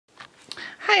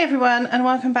Hi everyone and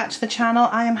welcome back to the channel.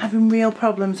 I am having real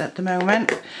problems at the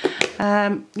moment.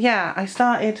 Yeah, I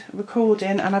started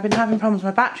recording and I've been having problems.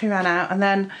 My battery ran out, and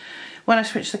then when I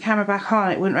switched the camera back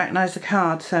on it wouldn't recognise the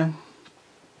card, so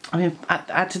I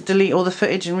had to delete all the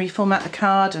footage and reformat the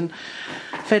card and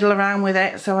fiddle around with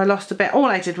it, so I lost a bit. All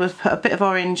I did was put a bit of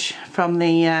orange from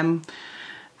the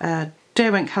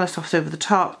Derwent Colour Softs over the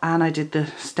top, and I did the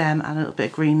stem and a little bit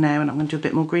of green now, and I'm going to do a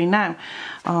bit more green now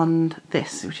on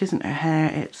this, which isn't her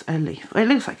hair, it's a leaf. It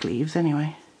looks like leaves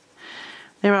anyway.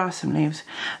 There are some leaves.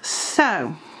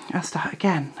 So I'll start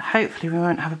again. Hopefully we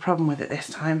won't have a problem with it this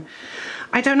time.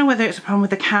 I don't know whether it's a problem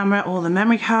with the camera or the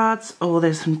memory cards, or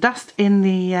there's some dust in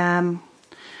the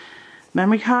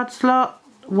memory card slot.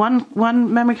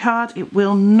 One memory card, it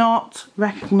will not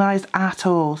recognise at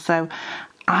all, so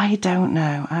I don't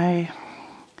know.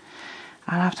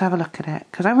 I'll have to have a look at it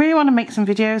because I really want to make some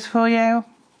videos for you.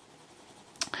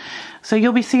 So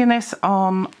you'll be seeing this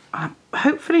on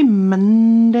hopefully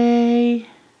Monday,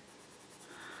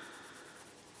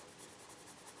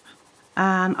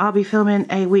 and I'll be filming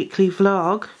a weekly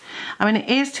vlog. I mean, it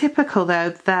is typical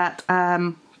though that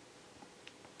I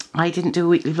didn't do a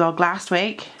weekly vlog last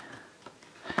week,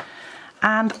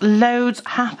 and loads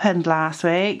happened last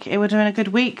week. It would have been a good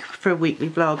week for a weekly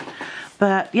vlog,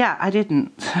 but yeah, I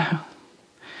didn't. So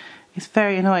it's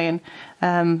very annoying.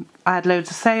 I had loads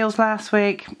of sales last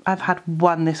week. I've had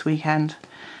one this weekend.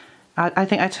 I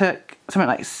think I took something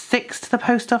like 6 to the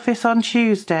post office on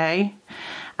Tuesday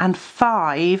and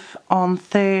 5 on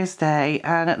Thursday,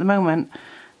 and at the moment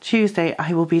Tuesday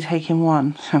I will be taking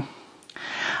 1. So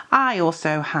I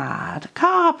also had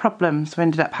car problems, so I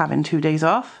ended up having 2 days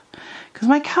off because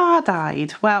my car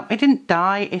died. Well, it didn't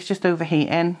die, it's just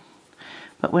overheating,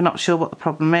 but we're not sure what the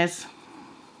problem is.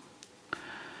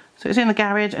 So it's in the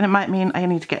garage, and it might mean I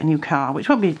need to get a new car, which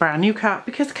won't be a brand new car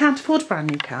because I can't afford a brand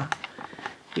new car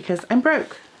because I'm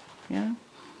broke. Yeah,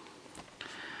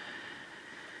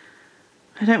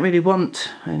 I don't really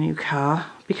want a new car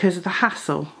because of the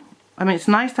hassle. I mean, it's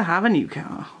nice to have a new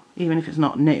car, even if it's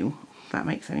not new, if that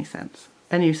makes any sense.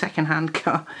 A new second-hand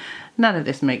car. None of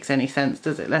this makes any sense,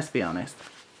 does it? Let's be honest.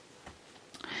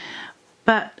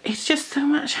 But it's just so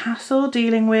much hassle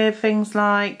dealing with things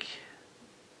like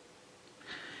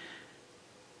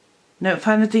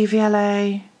notifying the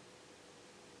DVLA,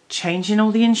 changing all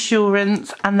the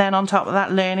insurance, and then on top of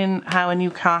that learning how a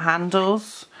new car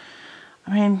handles.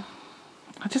 I mean,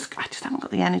 I just haven't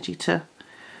got the energy to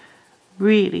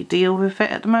really deal with it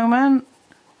at the moment,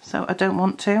 so I don't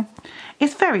want to.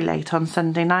 It's very late on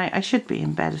Sunday night. I should be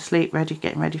in bed asleep,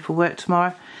 getting ready for work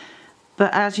tomorrow,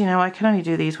 but as you know, I can only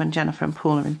do these when Jennifer and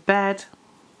Paul are in bed.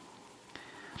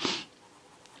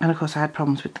 And of course I had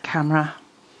problems with the camera,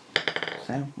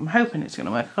 so I'm hoping it's going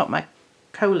to work. I've got my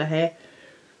cola here.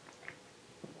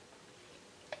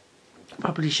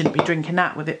 Probably shouldn't be drinking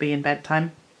that with it being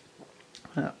bedtime.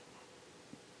 But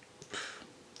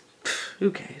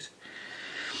who cares?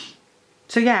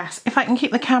 So yes, if I can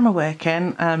keep the camera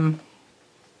working, I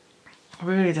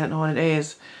really don't know what it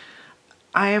is.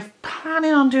 I am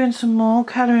planning on doing some more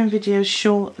colouring videos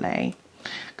shortly,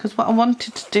 because what I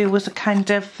wanted to do was a kind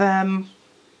of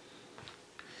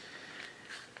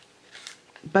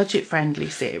budget friendly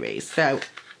series. So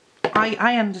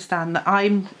I understand that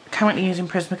I'm currently using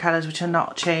Prismacolors, which are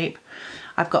not cheap.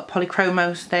 I've got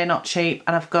Polychromos, they're not cheap,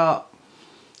 and I've got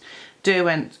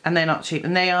Derwent, and they're not cheap,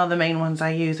 and they are the main ones I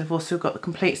use. I've also got the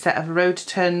complete set of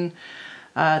Roditon,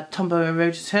 Tombow and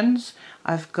Roditons.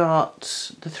 I've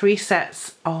got the 3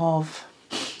 sets of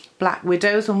Black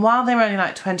Widows, and while they're only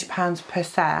like £20 per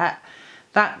set,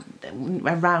 that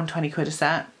around 20 quid a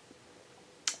set,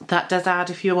 that does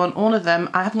add, if you want all of them.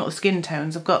 I haven't got the skin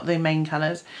tones, I've got the main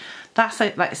colours. That's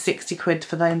like 60 quid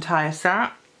for the entire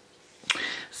set.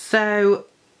 So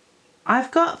I've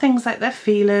got things like their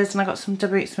feelers, and I've got some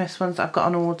W.H. Smith's ones that I've got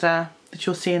on order that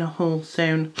you'll see in a haul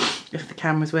soon if the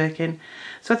camera's working.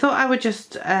 So I thought I would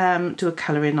just do a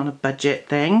colouring on a budget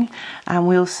thing, and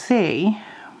we'll see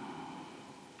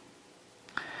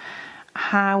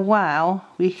how well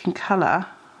we can colour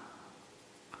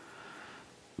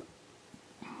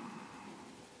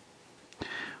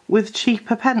with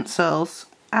cheaper pencils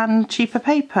and cheaper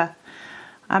paper.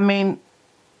 I mean,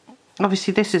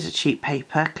 obviously this is a cheap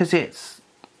paper because it's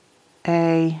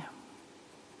a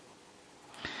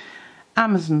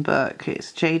Amazon book.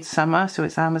 It's Jade Summer, so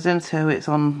it's Amazon, so it's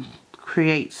on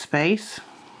Create Space,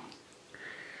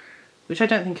 which I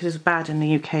don't think is as bad in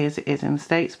the UK as it is in the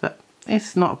States, but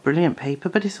it's not a brilliant paper,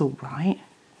 but it's all right.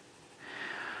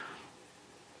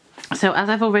 So as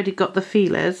I've already got the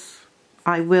feelers,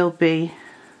 I will be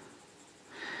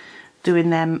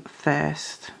doing them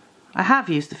first. I have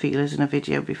used the feelers in a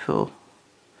video before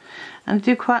and I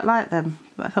do quite like them,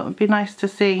 but I thought it would be nice to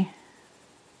see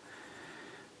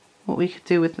what we could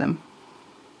do with them.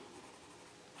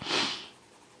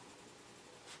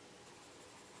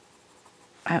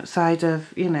 Outside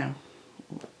of, you know,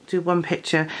 do one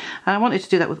picture. And I wanted to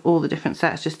do that with all the different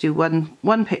sets, just do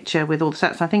one picture with all the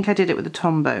sets. I think I did it with the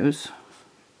Tombos.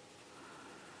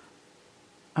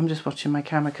 I'm just watching my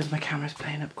camera because my camera's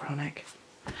playing up chronic.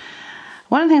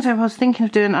 One of the things I was thinking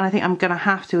of doing, and I think I'm going to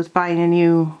have to, is buying a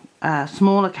new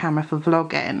smaller camera for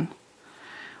vlogging,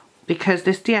 because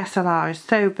this DSLR is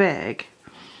so big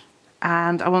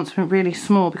and I want something really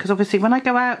small, because obviously when I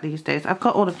go out these days I've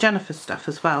got all of Jennifer's stuff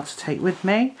as well to take with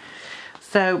me,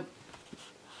 so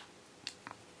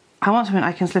I want something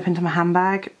I can slip into my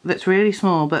handbag that's really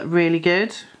small but really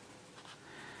good.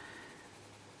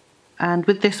 And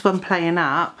with this one playing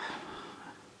up,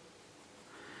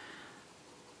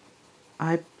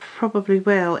 I probably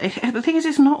will. The thing is,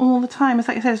 it's not all the time. It's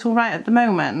like I said, it's all right at the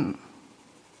moment,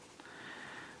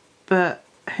 but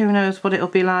who knows what it'll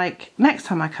be like next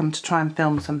time I come to try and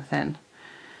film something.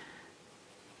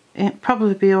 It'll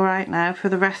probably be all right now for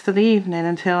the rest of the evening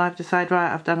until I've decided,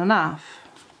 right, I've done enough.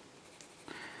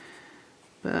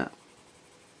 But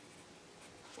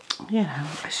you know,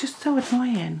 it's just so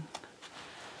annoying.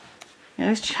 You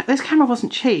know, this camera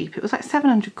wasn't cheap. It was like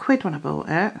 700 quid when I bought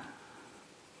it.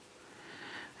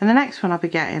 And the next one I'll be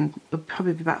getting will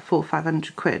probably be about 400 or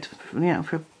 500 quid, you know,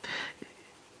 for.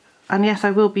 And yes,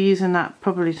 I will be using that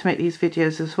probably to make these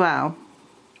videos as well.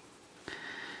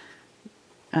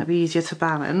 It'll be easier to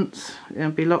balance.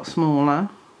 It'll be a lot smaller.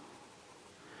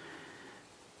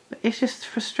 But it's just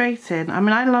frustrating. I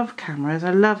mean, I love cameras.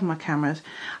 I love my cameras.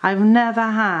 I've never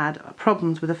had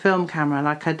problems with a film camera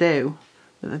like I do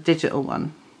with a digital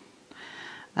one.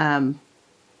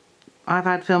 I've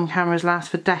had film cameras last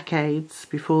for decades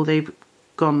before they've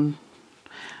gone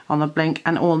on the blink,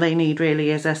 and all they need really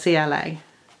is a CLA.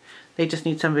 They just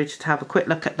need somebody to have a quick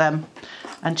look at them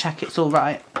and check it's all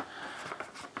right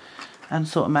and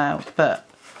sort them out. But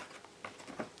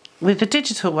with the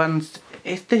digital ones,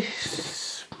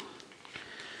 this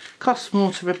costs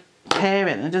more to repair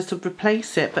it than just to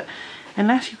replace it. But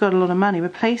unless you've got a lot of money,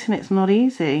 replacing it's not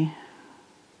easy.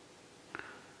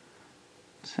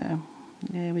 So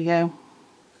there we go.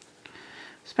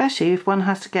 Especially if one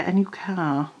has to get a new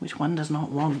car, which one does not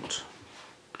want.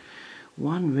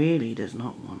 One really does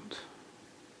not want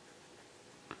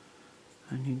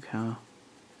a new car.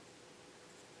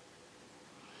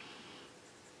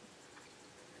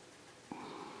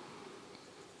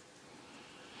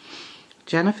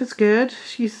 Jennifer's good.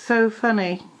 She's so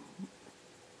funny.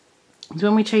 So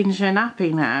when we change her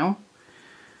nappy now,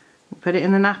 we put it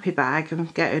in the nappy bag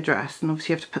and get her dressed, and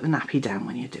obviously you have to put the nappy down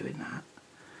when you're doing that.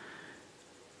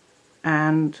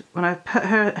 And when I put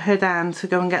her down to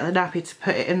go and get the nappy to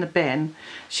put it in the bin,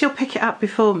 she'll pick it up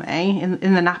before me in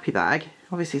the nappy bag.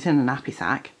 Obviously it's in the nappy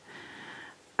sack.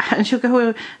 And she'll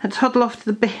go and toddle off to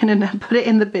the bin and then put it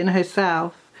in the bin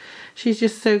herself. She's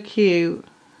just so cute.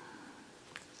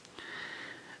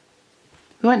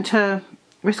 We went to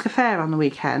Risk a Fair on the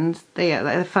weekend. They had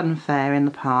a fun fair in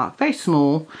the park. Very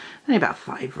small, only about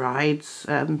 5 rides.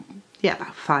 Yeah,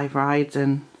 about 5 rides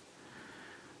and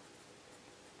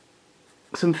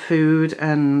some food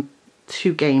and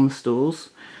 2 game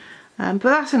stalls. But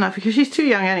that's enough because she's too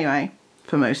young anyway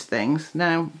for most things.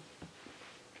 Now,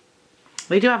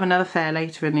 we do have another fair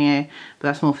later in the year, but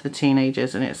that's more for the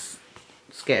teenagers and it's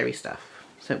scary stuff.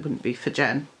 So it wouldn't be for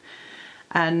Jen.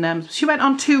 And she went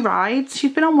on 2 rides.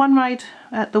 She's been on 1 ride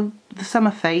at the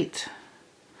Summer Fete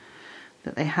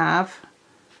that they have,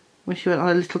 when she went on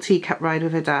a little teacup ride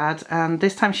with her dad, and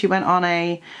this time she went on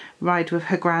a ride with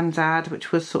her granddad,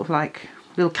 which was sort of like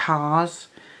little cars,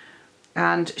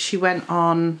 and she went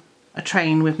on a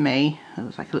train with me. It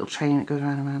was like a little train that goes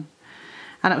round and round,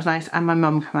 and it was nice. And my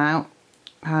mum came out,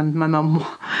 and my mum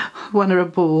won her a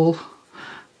ball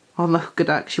on the hooker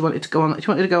duck. She wanted to go on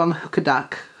the hooker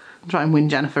duck and try and win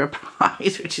Jennifer a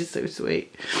prize, which is so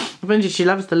sweet. She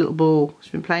loves the little ball.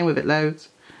 She's been playing with it loads.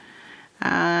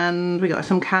 And we got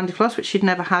some candy floss, which she'd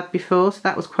never had before, so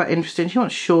that was quite interesting. She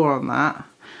wasn't sure on that.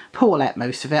 Paul ate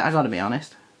most of it, I gotta be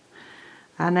honest.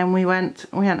 And then we hadn't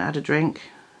had a drink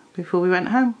before we went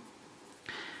home.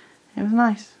 It was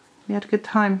nice. We had a good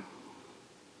time.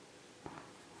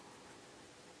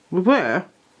 We were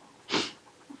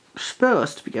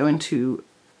supposed to be going to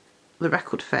the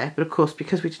record fair, but of course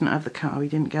because we didn't have the car we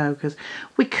didn't go, because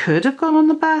we could have gone on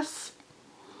the bus.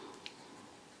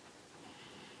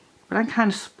 But I'm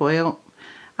kind of spoilt.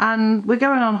 And we're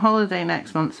going on holiday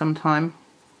next month sometime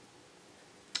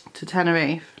to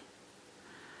Tenerife.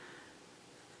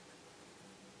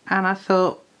 and I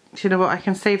thought, do you know what, I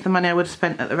can save the money I would have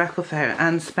spent at the record fair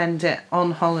and spend it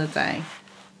on holiday.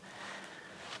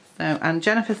 So, and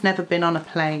Jennifer's never been on a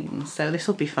plane, so this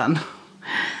will be fun.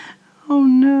 Oh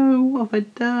no, what have I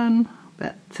done?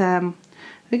 But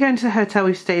we're going to the hotel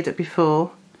we've stayed at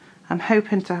before. I'm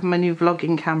hoping to have my new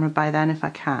vlogging camera by then if I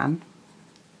can,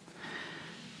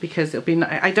 because it'll be.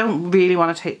 I don't really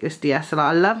want to take this DSLR.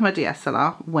 I love my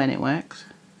DSLR when it works.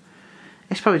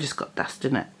 It's probably just got dust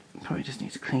in it. Probably just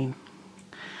needs a clean.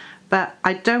 But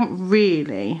I don't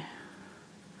really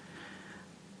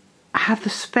have the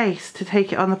space to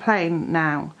take it on the plane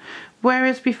now.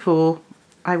 Whereas before,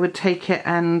 I would take it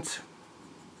and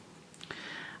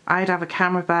I'd have a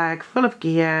camera bag full of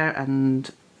gear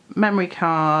and memory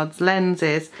cards,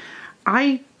 lenses.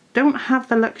 I don't have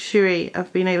the luxury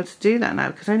of being able to do that now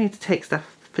because I need to take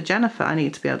stuff for Jennifer. I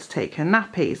need to be able to take her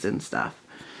nappies and stuff.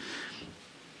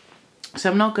 So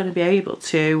I'm not going to be able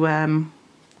to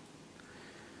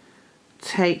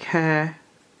take her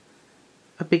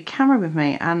a big camera with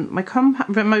me, and my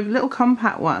little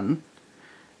compact one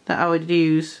that I would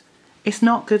use, it's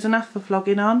not good enough for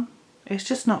vlogging on. It's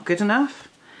just not good enough.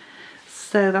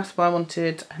 So that's why I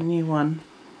wanted a new one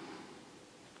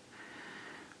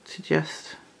to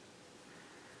just,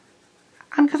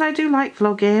 and because I do like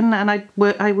vlogging, and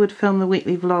I would film the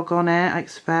weekly vlog on it, I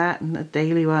expect, and the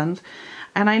daily ones.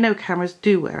 And I know cameras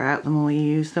do wear out the more you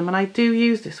use them, and I do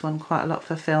use this one quite a lot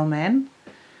for filming.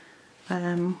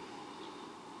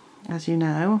 As you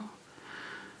know,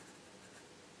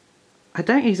 I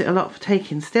don't use it a lot for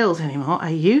taking stills anymore. I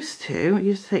used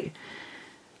to take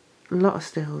a lot of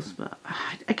stills, but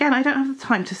again, I don't have the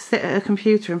time to sit at a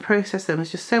computer and process them.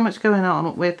 There's just so much going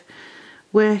on with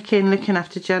working, looking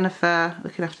after Jennifer,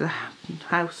 looking after the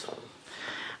house,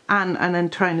 and then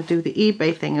trying to do the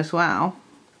eBay thing as well.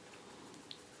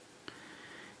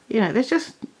 You know,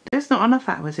 there's not enough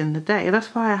hours in the day.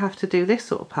 That's why I have to do this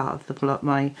sort of part of the vlog,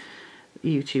 my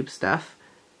YouTube stuff,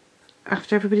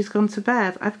 after everybody's gone to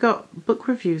bed. I've got book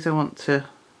reviews I want to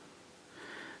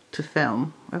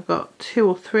film. I've got 2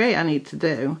 or 3 I need to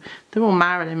do. They're all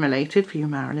Marilyn related for you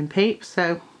Marilyn peeps.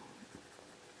 So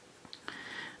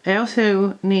I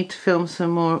also need to film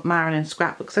some more Marilyn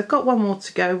scrapbooks. I've got one more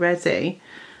to go ready,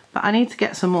 but I need to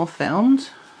get some more filmed.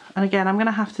 And again, I'm going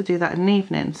to have to do that in the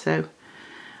evening, so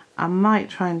I might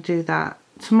try and do that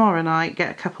tomorrow night,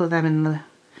 get a couple of them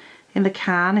in the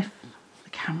can. If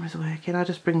the camera's working, I'll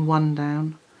just bring one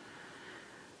down.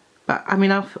 But I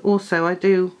mean, I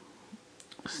do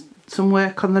some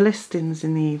work on the listings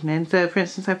in the evening. So for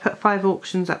instance, I put 5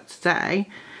 auctions up today,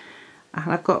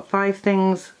 and I've got 5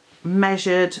 things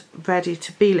measured, ready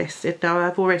to be listed. Now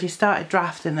I've already started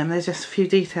drafting them. There's just a few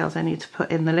details I need to put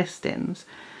in the listings.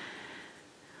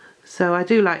 So I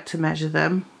do like to measure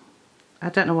them. I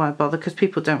don't know why I bother, because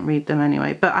people don't read them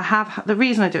anyway. But the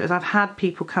reason I do it is I've had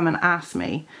people come and ask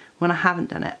me when I haven't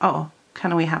done it, oh,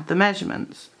 can we have the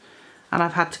measurements? And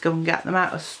I've had to go and get them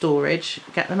out of storage,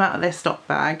 get them out of their stock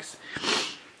bags,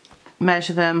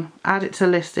 measure them, add it to a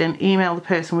listing, email the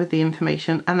person with the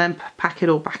information, and then pack it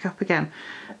all back up again.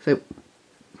 So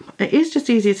it is just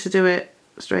easier to do it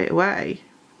straight away.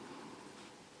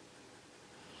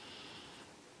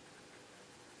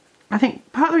 I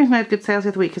think part of the reason I had good sales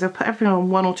the other week is I put everything on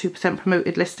 1 or 2%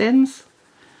 promoted listings.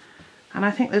 And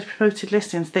I think those promoted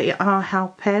listings, they are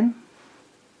helping.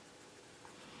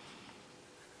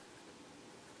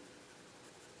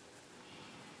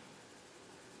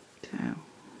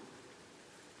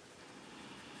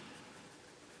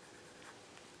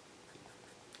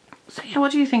 So yeah,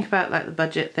 what do you think about like the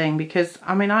budget thing? Because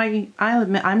I mean, I'll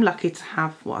admit I'm lucky to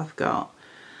have what I've got.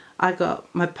 I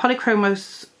got my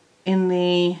polychromos in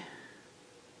the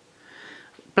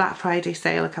Black Friday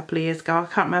sale a couple of years ago. I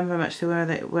can't remember how much they were.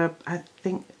 They were, I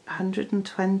think,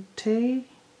 120.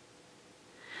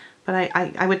 But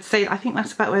I would say, I think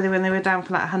that's about where they were when they were down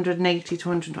for like 180 to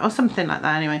 100 or something like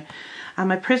that anyway. And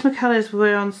my Prismacolors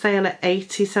were on sale at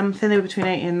 80 something. They were between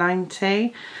 80 and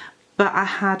 90. But I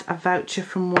had a voucher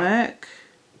from work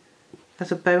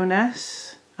as a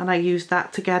bonus, and I used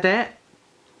that to get it.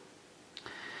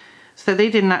 So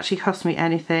they didn't actually cost me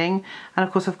anything. And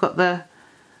of course I've got the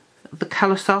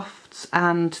Colour Softs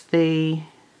and the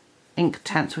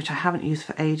Inktense, which I haven't used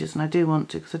for ages, and I do want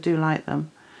to because I do like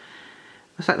them.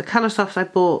 It's like the Colour Softs, I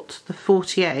bought the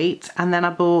 48, and then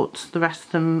I bought the rest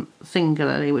of them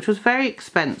singularly, which was very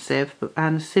expensive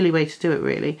and a silly way to do it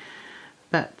really.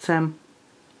 But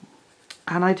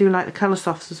and I do like the Colour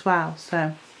Softs as well,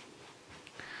 so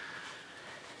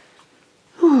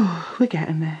we're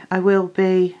getting there. I will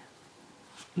be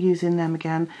using them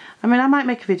again. I mean, I might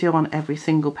make a video on every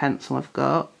single pencil I've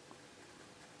got.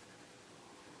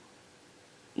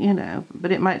 you know,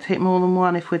 but it might take more than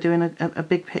one if we're doing a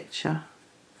big picture.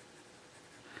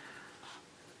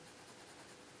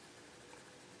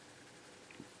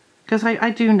 Because I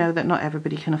do know that not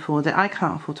everybody can afford it. I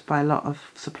can't afford to buy a lot of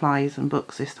supplies and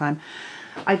books this time.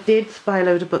 I did buy a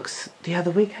load of books the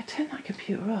other week. I turned that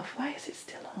computer off. Why is it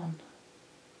still on?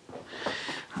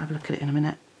 I'll have a look at it in a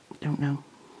minute. Don't know.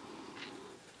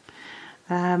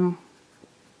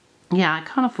 Yeah, I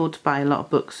can't afford to buy a lot of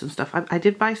books and stuff. I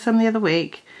did buy some the other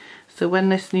week. So when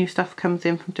this new stuff comes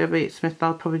in from W.H. Smith,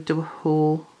 I'll probably do a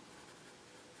haul.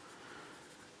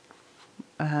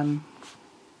 I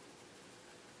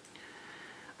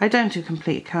don't do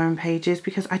complete current pages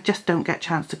because I just don't get a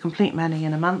chance to complete many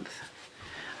in a month.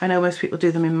 I know most people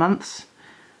do them in months.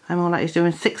 I'm more likely to do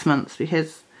in 6 months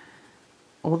because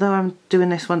although I'm doing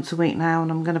this once a week now and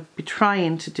I'm going to be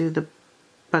trying to do the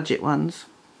budget ones,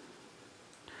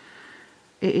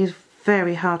 it is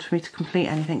very hard for me to complete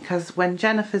anything because when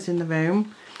Jennifer's in the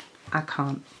room, I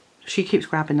can't. She keeps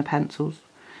grabbing the pencils.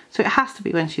 So it has to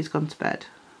be when she's gone to bed.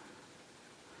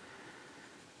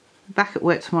 Back at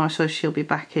work tomorrow, so she'll be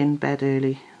back in bed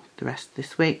early the rest of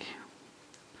this week.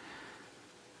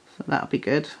 So that'll be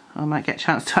good. I might get a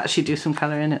chance to actually do some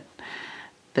colour in it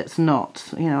that's not,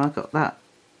 you know, I've got that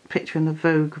picture in the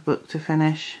Vogue book to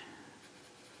finish.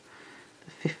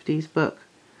 The 50s book.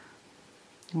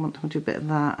 I want to do a bit of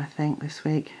that, I think, this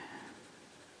week.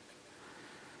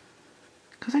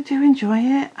 Because I do enjoy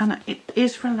it and it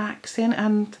is relaxing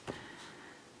and...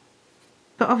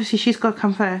 But obviously she's got to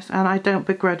come first and I don't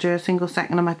begrudge her a single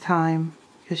second of my time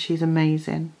because she's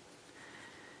amazing.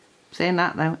 Saying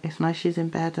that though, it's nice she's in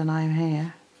bed and I'm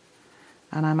here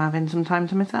and I'm having some time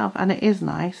to myself and it is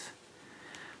nice.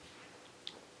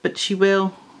 But she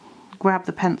will grab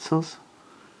the pencils.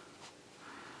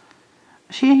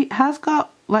 She has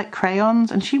got like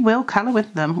crayons and she will colour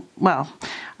with them. Well,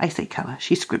 I say colour,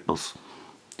 she scribbles.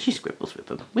 She scribbles with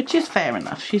them, which is fair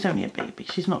enough. She's only a baby,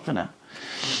 she's not gonna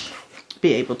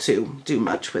be able to do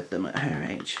much with them at her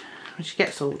age. When she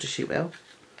gets older she will.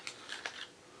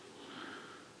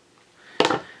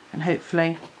 And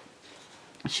hopefully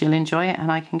she'll enjoy it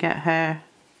and I can get her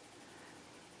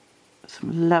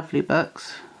some lovely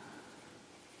books.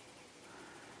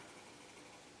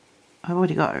 I've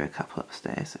already got her a couple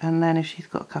upstairs and then if she's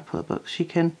got a couple of books she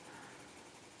can...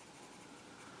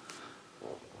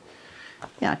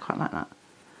 Yeah, I quite like that.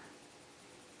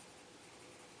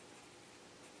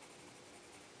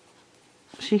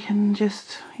 She can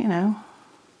just, you know,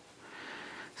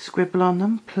 scribble on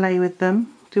them, play with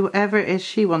them, do whatever it is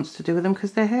she wants to do with them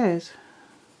because they're hers.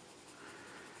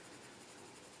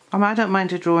 I mean, I don't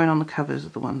mind her drawing on the covers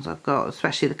of the ones I've got,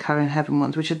 especially the Colour in Heaven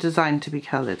ones, which are designed to be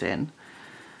coloured in.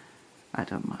 I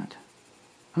don't mind.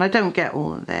 And I don't get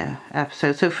all of their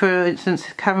episodes. So for instance,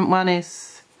 the current one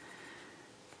is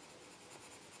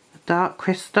Dark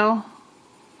Crystal,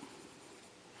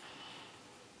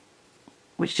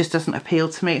 which just doesn't appeal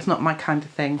to me. It's not my kind of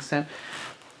thing, so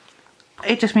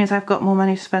it just means I've got more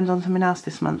money to spend on something else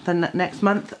this month, and next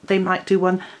month they might do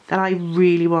one that I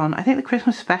really want. I think the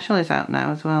Christmas special is out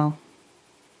now as well.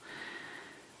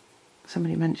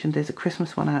 Somebody mentioned there's a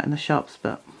Christmas one out in the shops,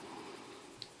 but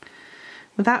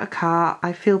without a car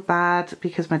I feel bad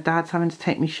because my dad's having to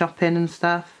take me shopping and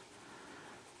stuff,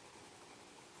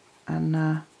 and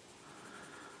I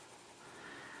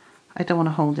don't want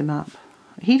to hold him up.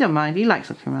 He don't mind, he likes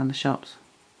looking around the shops,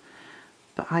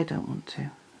 but I don't want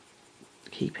to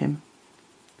keep him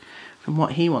from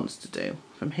what he wants to do,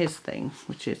 from his thing,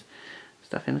 which is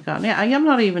stuff in the garden. Yeah, I'm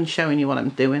not even showing you what I'm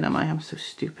doing, am I? I'm so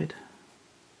stupid.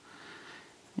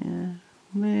 Yeah,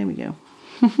 there we go.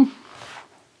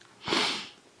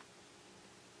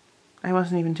 I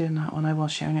wasn't even doing that one, I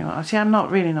was showing you. See, I'm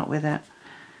really not with it.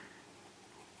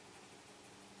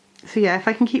 So yeah, if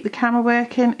I can keep the camera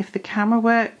working, if the camera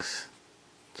works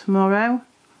tomorrow,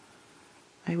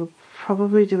 I will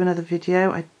probably do another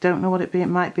video. I don't know what it be. It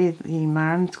might be the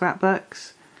Marin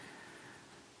scrapbooks.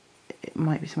 It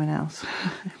might be something else.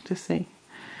 Just see.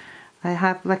 I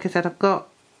have, like I said, I'm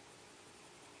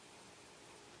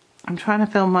trying to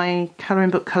film my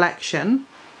colouring book collection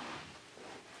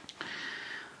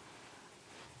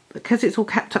because it's all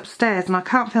kept upstairs and I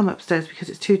can't film upstairs because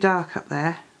it's too dark up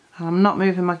there. And I'm not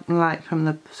moving my light from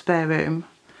the spare room.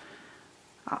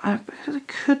 I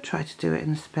could try to do it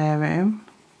in the spare room.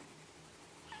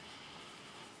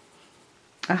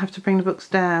 I have to bring the books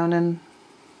down, and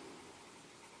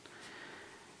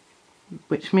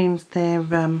which means they're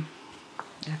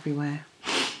everywhere.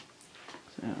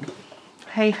 So,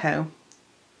 hey ho.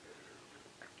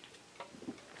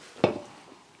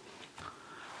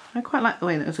 I quite like the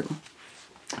way those little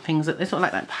things, they sort of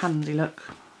like that pansy look.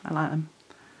 I like them.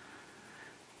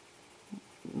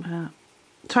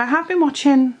 So I have been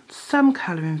watching some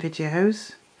colouring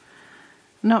videos,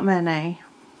 not many.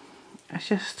 It's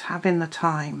just having the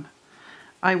time.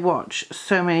 I watch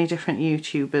so many different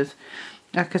YouTubers.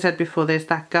 Like I said before, there's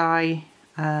that guy,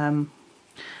 My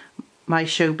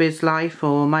Showbiz Life,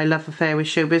 or My Love Affair with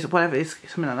Showbiz, whatever it is,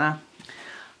 something like that.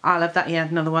 I love that he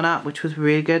had another one up which was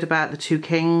really good about the two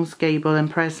kings, Gable and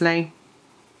Presley.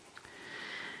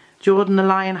 Jordan the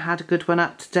Lion had a good one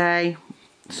up today,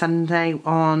 Sunday,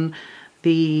 on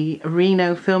the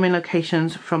Reno filming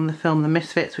locations from the film The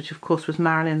Misfits, which of course was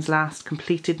Marilyn's last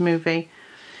completed movie.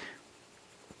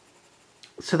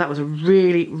 So that was a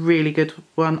really, really good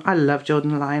one. I love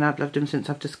Jordan the Lion. I've loved him since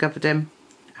I've discovered him.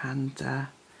 And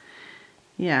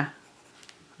yeah,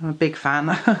 I'm a big fan.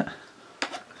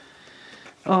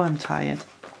 Oh, I'm tired.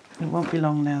 It won't be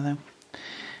long now though.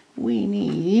 We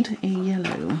need a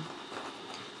yellow.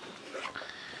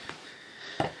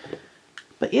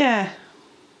 But yeah,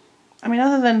 I mean,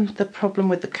 other than the problem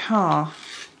with the car,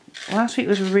 last week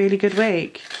was a really good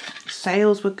week.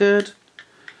 Sales were good.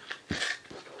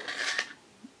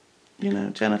 You know,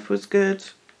 Jennifer was good.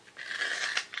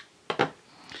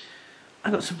 I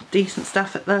got some decent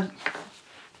stuff at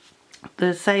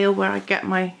the sale where I get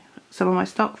some of my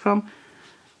stock from.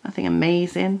 Nothing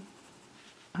amazing.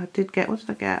 I did get, what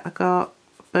did I get? I got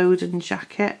a Bowden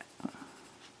jacket,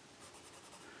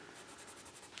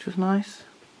 which was nice.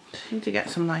 I need to get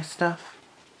some nice stuff.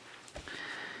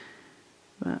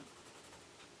 But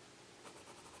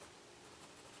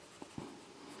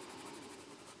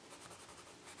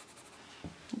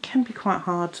it can be quite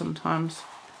hard sometimes,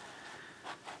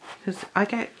 because I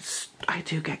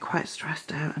do get quite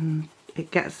stressed out, and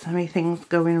it gets so many things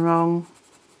going wrong.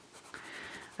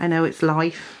 I know it's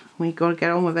life, we got to get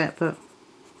on with it, but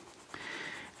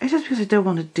it's just because I don't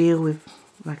want to deal with,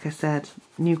 like I said,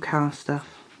 new car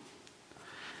stuff,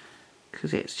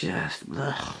 because it's just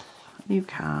ugh, new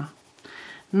car,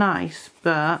 nice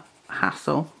but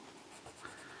hassle.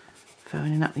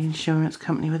 Phoning up the insurance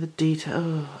company with the detail.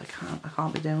 Oh, I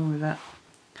can't be dealing with it.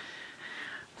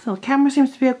 So the camera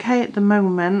seems to be okay at the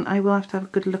moment. I will have to have a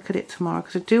good look at it tomorrow,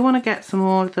 because I do want to get some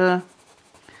more of the...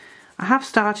 I have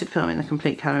started filming the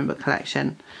complete colouring book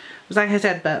collection. It was like I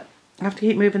said, but I have to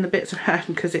keep moving the bits around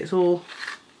because it's all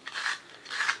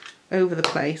over the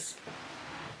place.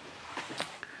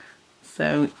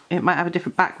 So it might have a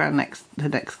different background the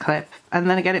next clip, and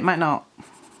then again it might not.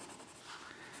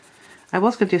 I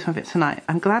was going to do some of it tonight.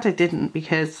 I'm glad I didn't,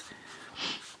 because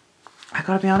I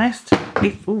gotta be honest.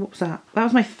 Oh, what was that? That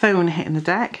was my phone hitting the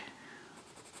deck.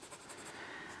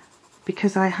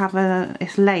 Because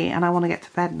it's late and I want to get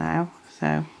to bed now,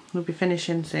 so we'll be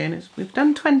finishing soon. We've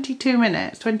done 22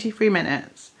 minutes, 23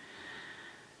 minutes.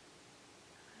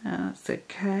 That's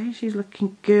okay, she's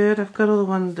looking good. I've got all the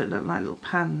ones that look like little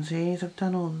pansies. I've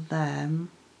done all of them.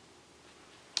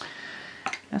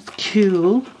 That's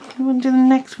cool. I want to do the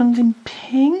next ones in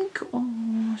pink.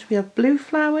 Oh, should we have blue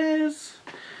flowers?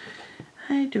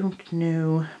 I don't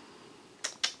know.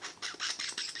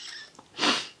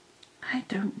 I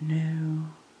don't know.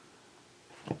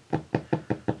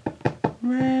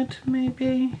 Red,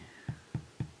 maybe?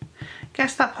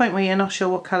 Guess that point where you're not sure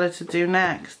what colour to do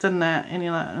next, doesn't it? And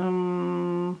you're like,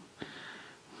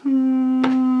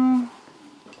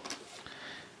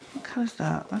 what colour's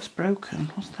that? That's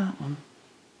broken. What's that one?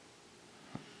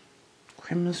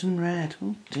 Crimson red.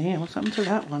 Oh dear, what's happened to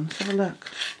that one? Let's have a look.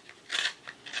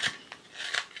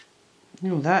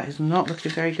 Oh, that is not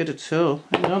looking very good at all.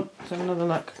 Hang on, let's have another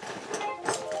look.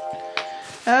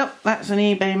 Oh, that's an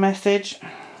eBay message.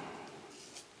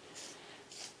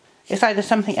 It's either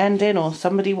something ending or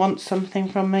somebody wants something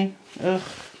from me. Ugh.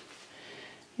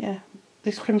 Yeah,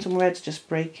 this crimson red's just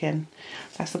breaking.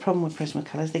 That's the problem with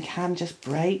Prismacolors. They can just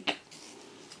break.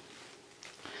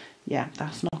 Yeah,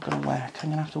 that's not going to work.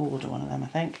 I'm going to have to order one of them, I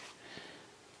think.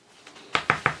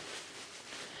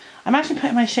 I'm actually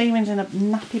putting my shavings in a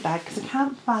nappy bag because I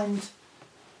can't find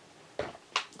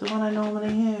the one I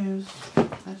normally use. I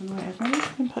don't know where it is. Maybe it's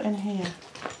been put in here.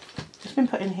 It's been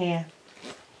put in here.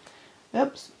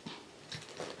 Oops.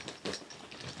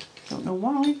 Don't know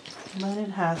why, but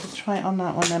it has. Let's try it on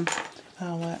that one then.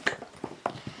 That'll work.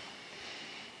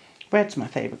 Red's my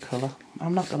favourite colour.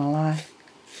 I'm not going to lie.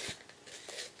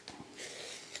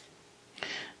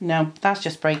 No, that's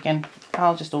just breaking.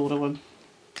 I'll just order one.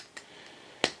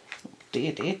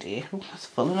 Dear, dear, dear. Oh, that's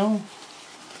full and all.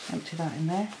 Empty that in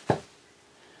there.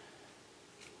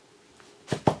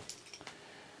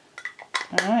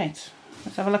 Alright,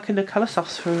 let's have a look in the colour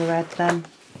softs for a red then.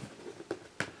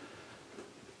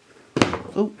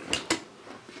 Oh,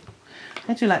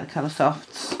 I do like the colour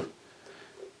softs.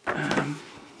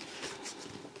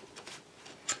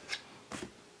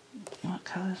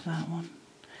 colour's that one?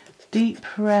 Deep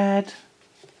red,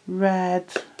 red,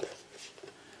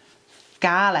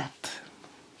 scarlet.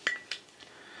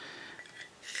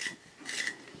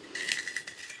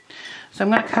 So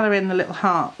I'm going to colour in the little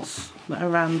hearts that are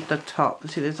around the top.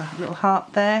 See, there's a little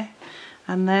heart there,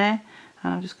 and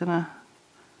I'm just going to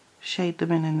shade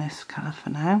them in this colour for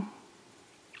now.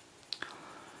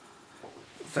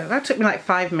 So that took me like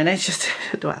 5 minutes, just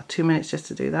to, well, 2 minutes just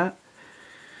to do that.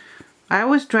 I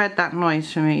always dread that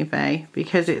noise from eBay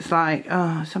because it's like,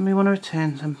 oh, somebody want to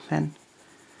return something.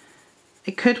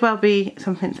 It could well be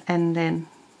something's ending.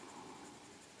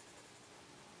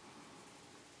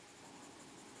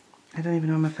 I don't even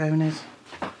know where my phone is.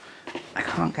 I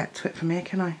can't get to it from here,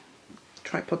 can I?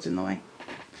 Tripod's in the way.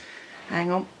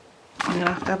 Hang on. I'm going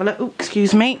to have a look. Oh,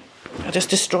 excuse me. I'll just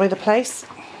destroy the place.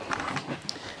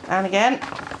 And again.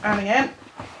 And again.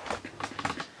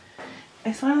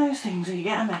 It's one of those things where you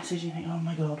get a message and you think, oh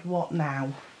my god, what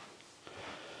now?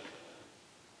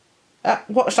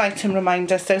 Watch item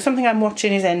reminder. So something I'm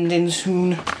watching is ending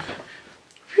soon.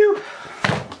 Phew.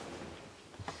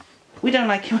 We don't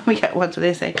like it when we get ones where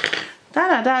they say, da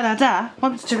da da da da,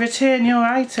 wants to return your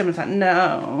item. It's like,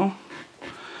 no.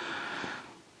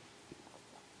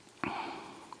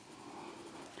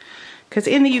 Because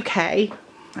in the UK,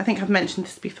 I think I've mentioned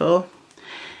this before,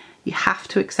 you have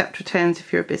to accept returns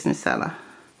if you're a business seller.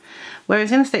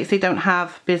 Whereas in the States they don't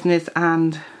have business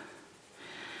and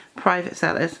private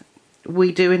sellers.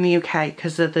 We do in the UK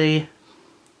because of the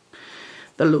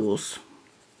laws.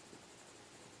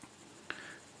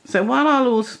 So while our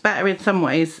laws are better in some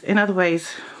ways, in other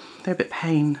ways they're a bit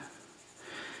pain.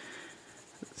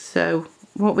 So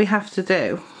what we have to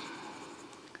do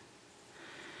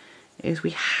is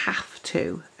we have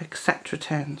to accept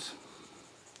returns.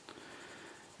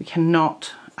 We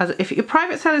cannot, if your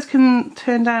private sellers can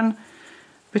turn down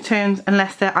returns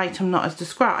unless their item not as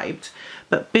described,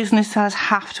 but business sellers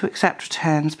have to accept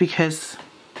returns because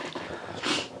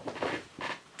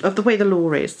of the way the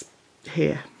law is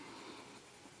here.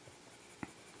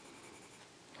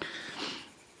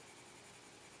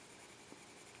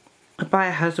 A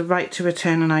buyer has a right to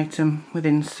return an item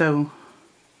within so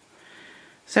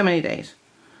many days.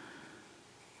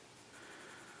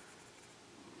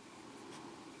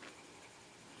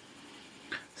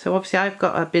 So obviously I've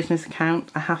got a business account,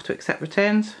 I have to accept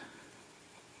returns,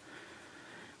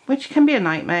 which can be a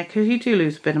nightmare because you do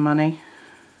lose a bit of money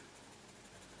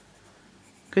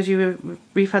because you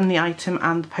refund the item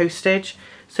and the postage.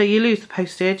 So you lose the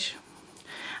postage,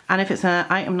 and if it's an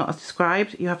item not as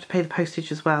described, you have to pay the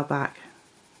postage as well back,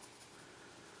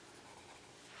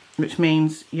 which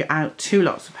means you're out 2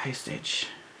 lots of postage.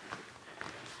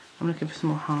 I'm looking for some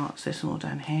more hearts. There's some more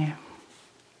down here.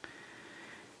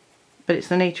 But it's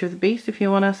the nature of the beast if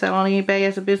you want to sell on eBay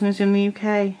as a business in the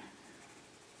UK.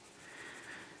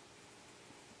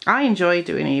 I enjoy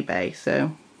doing eBay,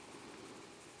 so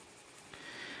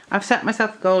I've set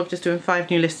myself a goal of just doing 5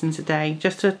 new listings a day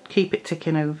just to keep it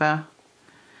ticking over.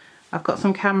 I've got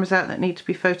some cameras out that need to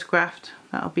be photographed.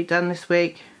 That'll be done this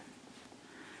week.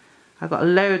 I've got a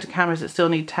load of cameras that still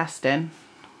need testing.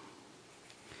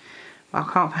 But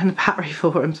I can't find the battery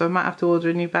for them, so I might have to order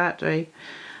a new battery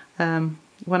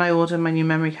when I order my new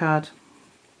memory card.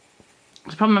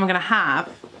 The problem I'm going to have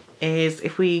is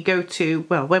if we go to,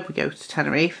 well, when we go to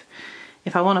Tenerife,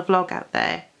 if I want to vlog out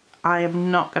there, I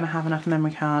am not going to have enough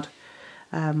memory card.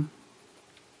 I've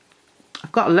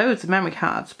got loads of memory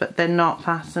cards, but they're not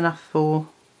fast enough for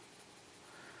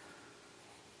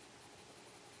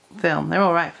film. They're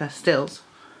alright for stills.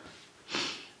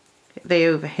 They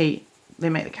overheat. They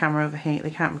make the camera overheat.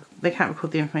 They can't record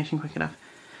the information quick enough.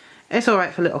 It's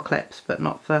alright for little clips, but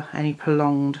not for any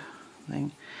prolonged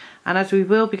thing. And as we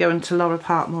will be going to Laura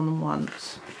Park more than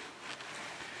once,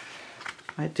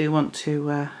 I do want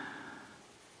to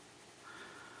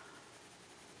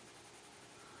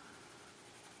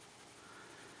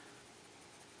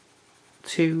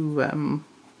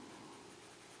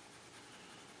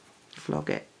vlog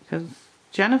it, because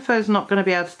Jennifer's not going to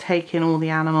be able to take in all the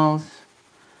animals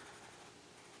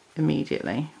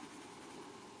immediately.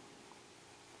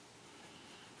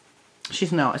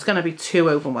 She's not. It's going to be too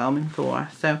overwhelming for her.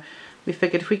 So we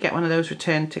figured if we get one of those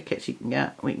return tickets you can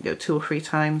get, we can go 2 or 3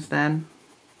 times then.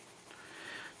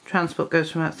 Transport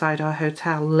goes from outside our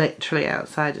hotel, literally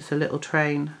outside. It's a little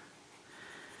train,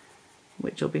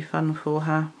 which will be fun for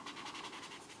her.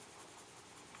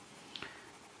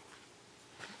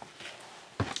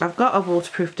 I've got a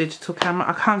waterproof digital camera.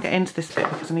 I can't get into this bit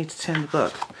because I need to turn the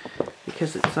book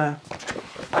because it's there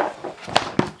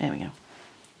we go.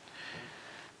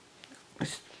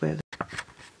 It's where the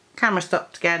camera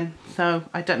stopped again, so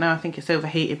I don't know, I think it's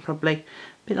overheated probably.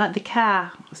 bit like the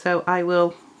car. So I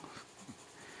will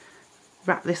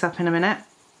wrap this up in a minute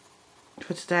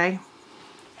for today.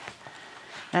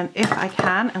 And if I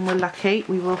can, and we're lucky,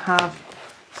 we will have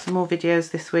some more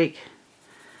videos this week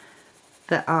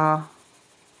that are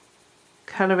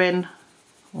colouring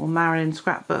or marrying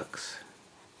scrapbooks.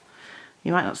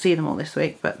 You might not see them all this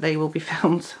week, but they will be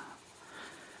filmed.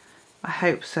 I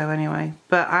hope so anyway,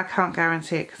 but I can't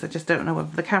guarantee it because I just don't know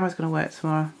whether the camera's going to work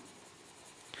tomorrow.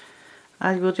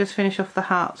 I will just finish off the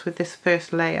hearts with this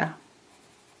first layer,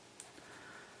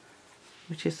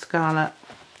 which is Scarlet,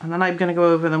 and then I'm going to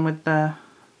go over them with the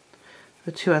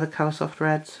two other Coloursoft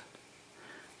reds,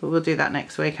 but we'll do that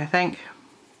next week, I think.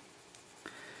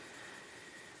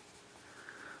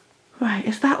 Right,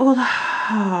 is that all the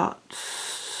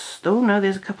hearts? Oh no,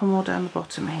 there's a couple more down the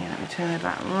bottom here. Let me turn it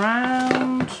back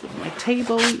around. My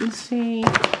table, you can see.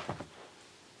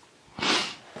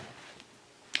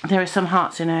 There are some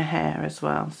hearts in her hair as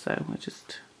well, so we'll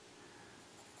just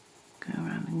go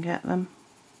around and get them.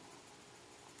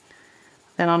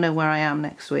 Then I'll know where I am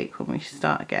next week when we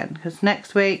start again, because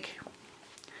next week,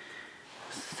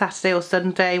 Saturday or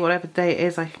Sunday, whatever day it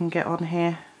is, I can get on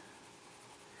here.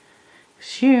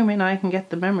 Assuming I can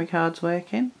get the memory cards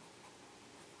working.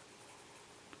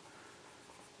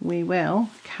 We will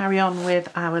carry on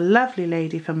with our lovely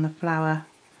lady from the Flower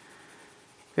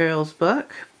Girls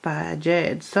book by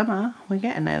byJade Summer. We're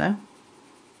getting there though.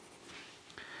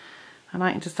 And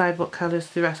I can decide what colours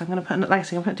the rest. I'm going to put, like I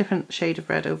say, I'm going to put a different shade of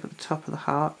red over the top of the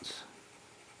hearts.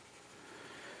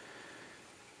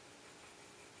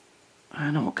 I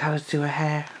don't know what colours to her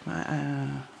hair.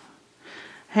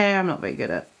 Hair I'm not very good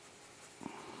at.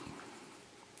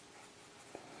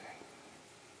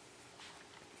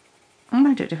 I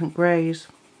might do different greys.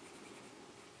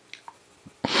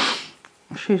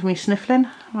 Excuse me sniffling.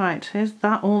 Right, is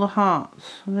that all the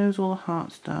hearts? Are those all the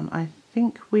hearts done? I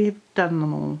think we've done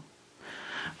them all.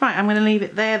 Right, I'm going to leave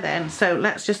it there then. So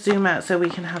let's just zoom out so we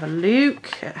can have a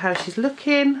look at how she's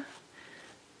looking.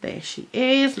 There she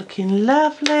is, looking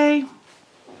lovely.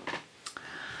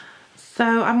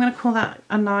 So I'm going to call that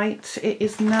a night. It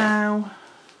is now,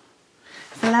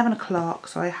 it's 11 o'clock,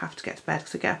 so I have to get to bed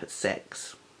because I get up at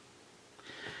 6.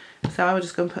 So I will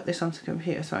just go and put this onto the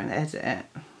computer so I can edit it.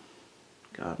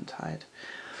 God, I'm tired.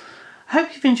 I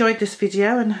hope you've enjoyed this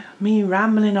video and me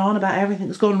rambling on about everything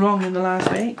that's gone wrong in the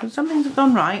last week. But some things have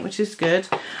gone right, which is good.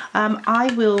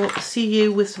 I will see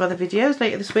you with some other videos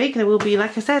later this week. There will be,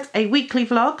 like I said, a weekly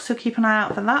vlog, so keep an eye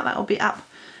out for that. That will be up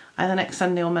either next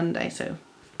Sunday or Monday, so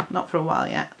not for a while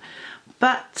yet.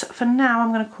 But for now,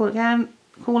 I'm going to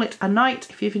call it a night.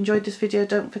 If you've enjoyed this video,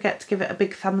 don't forget to give it a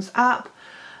big thumbs up.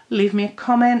 Leave me a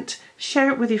comment, share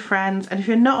it with your friends, and if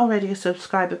you're not already a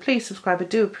subscriber, please subscribe. I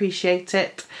do appreciate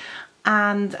it.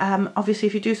 And obviously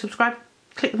if you do subscribe,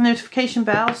 click the notification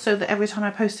bell so that every time I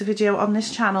post a video on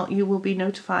this channel you will be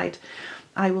notified.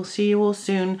 I will see you all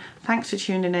soon. Thanks for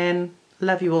tuning in.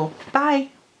 Love you all. Bye.